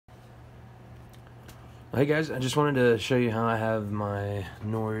Hey guys, I just wanted to show you how I have my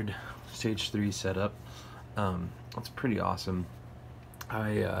Nord Stage 3 set up. It's pretty awesome.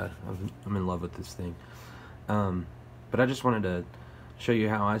 I'm in love with this thing. But I just wanted to show you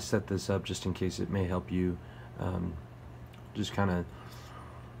how I set this up just in case it may help you. Just kind of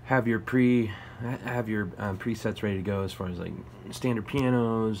have your presets ready to go as far as like standard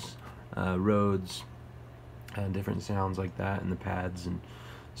pianos, Rhodes, different sounds like that, and the pads. And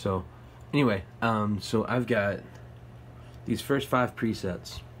so anyway, so I've got these first 5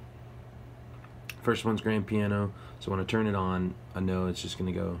 presets. First one's grand piano, so when I turn it on, I know it's just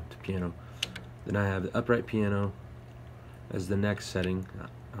going to go to piano. Then I have the upright piano as the next setting.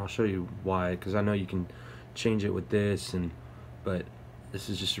 I'll show you why, because I know you can change it with this, but this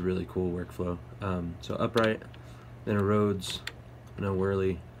is just a really cool workflow. So upright, then a Rhodes, and a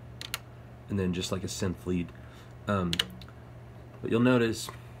Whirly, and then just like a synth lead. But you'll notice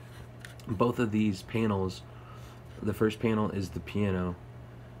both of these panels, the first panel is the piano,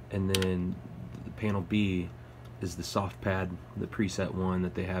 and then the panel B is the soft pad, the preset one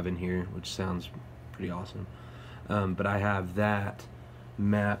that they have in here, which sounds pretty awesome. But I have that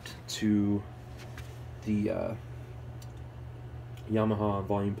mapped to the Yamaha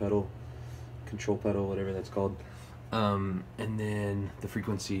volume pedal, control pedal, whatever that's called, and then the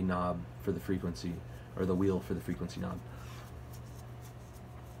frequency knob for the frequency, or the wheel for the frequency knob.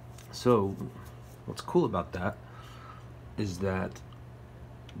 So what's cool about that is that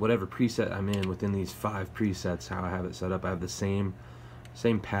whatever preset I'm in within these 5 presets, how I have it set up, I have the same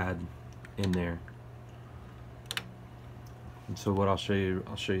pad in there. And so what I'll show you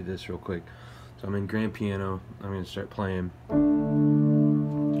this real quick. So I'm in grand piano. I'm going to start playing.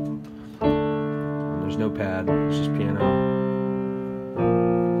 And there's no pad, it's just piano.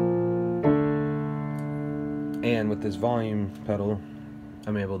 And with this volume pedal,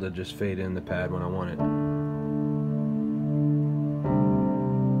 I'm able to just fade in the pad when I want it.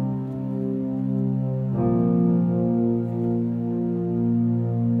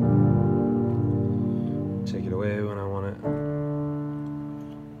 Take it away when I want it.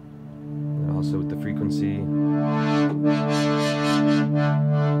 And also with the frequency.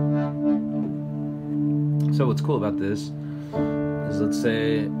 So what's cool about this is, let's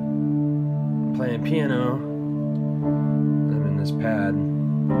say I'm playing piano, I'm in this pad,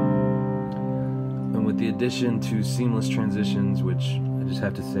 and with the addition to seamless transitions, which I just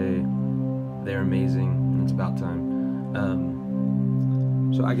have to say they're amazing, and it's about time.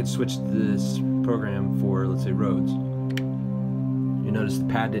 So I could switch this program for, let's say, Rhodes. You notice the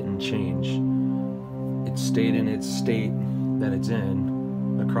pad didn't change. It stayed in its state that it's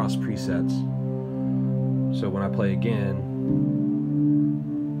in across presets. So when I play again,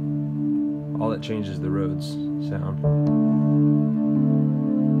 all that changes is the Rhodes sound.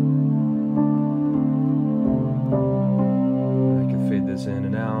 I can fade this in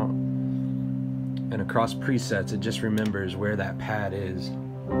and out. And across presets, it just remembers where that pad is,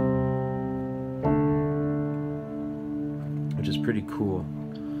 which is pretty cool,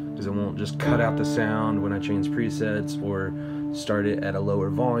 because it won't just cut out the sound when I change presets or start it at a lower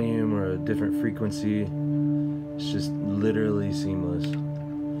volume or a different frequency. It's just literally seamless,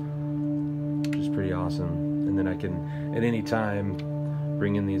 which is pretty awesome. And then I can, at any time,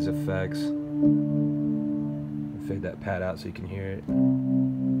 bring in these effects, fade that pad out so you can hear it,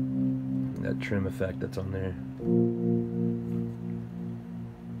 that trim effect that's on there.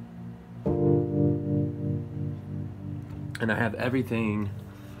 And I have everything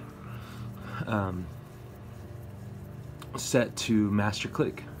set to master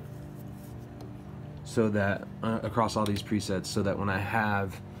click, so that across all these presets, so that when I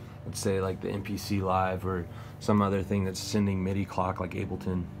have, let's say, like the MPC Live or some other thing that's sending MIDI clock like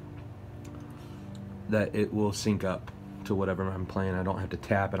Ableton, that it will sync up to whatever I'm playing. I don't have to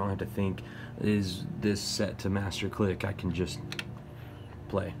tap, I don't have to think, is this set to master click? I can just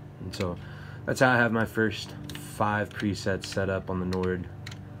play. And so that's how I have my first 5 presets set up on the Nord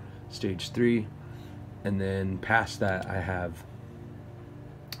Stage 3. And then past that, I have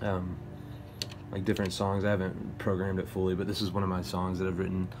like different songs. I haven't programmed it fully, but this is one of my songs that I've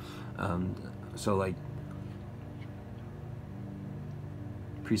written. So like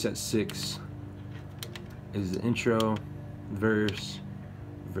preset 6 is the intro, verse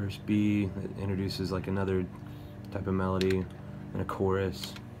B that introduces like another type of melody, and a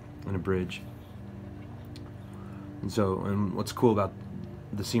chorus and a bridge. And what's cool about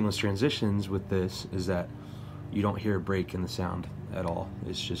the seamless transitions with this is that you don't hear a break in the sound at all.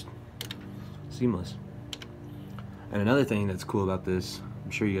 It's just seamless. And another thing that's cool about this,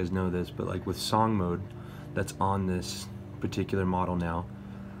 I'm sure you guys know this, but like with song mode that's on this particular model now,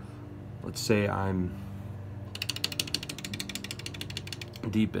 let's say I'm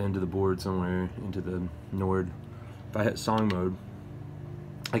deep into the board somewhere, into the Nord. If I hit song mode,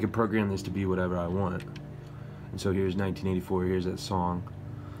 I can program this to be whatever I want. And so here's 1984, here's that song.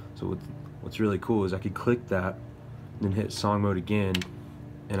 So what's really cool is I could click that, then hit song mode again,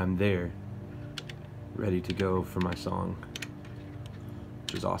 and I'm there, ready to go for my song,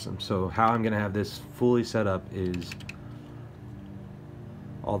 which is awesome. So how I'm gonna have this fully set up is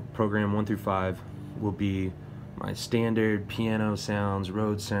all program 1 through 5 will be my standard piano sounds,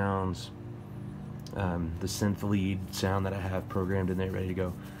 Rhodes sounds, the synth lead sound that I have programmed in there ready to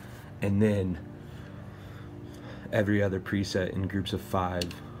go, and then every other preset in groups of 5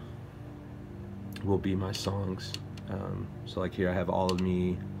 will be my songs. So like here I have All of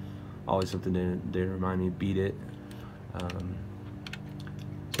Me, Always Something to Remind Me, Beat It.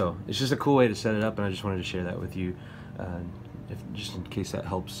 So it's just a cool way to set it up, and I just wanted to share that with you, just in case that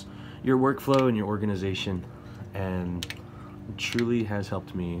helps your workflow and your organization. And it truly has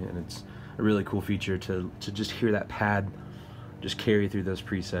helped me, and it's a really cool feature to just hear that pad just carry through those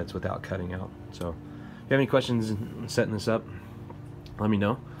presets without cutting out. So if you have any questions in setting this up, let me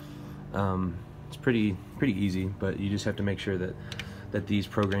know. It's pretty easy, but you just have to make sure that these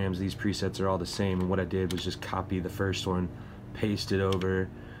programs, these presets are all the same. And what I did was just copy the first one, paste it over,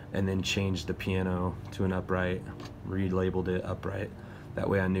 and then change the piano to an upright, relabeled it upright. That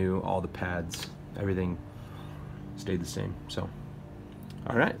way I knew all the pads, everything stayed the same. So,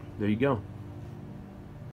 all right, there you go.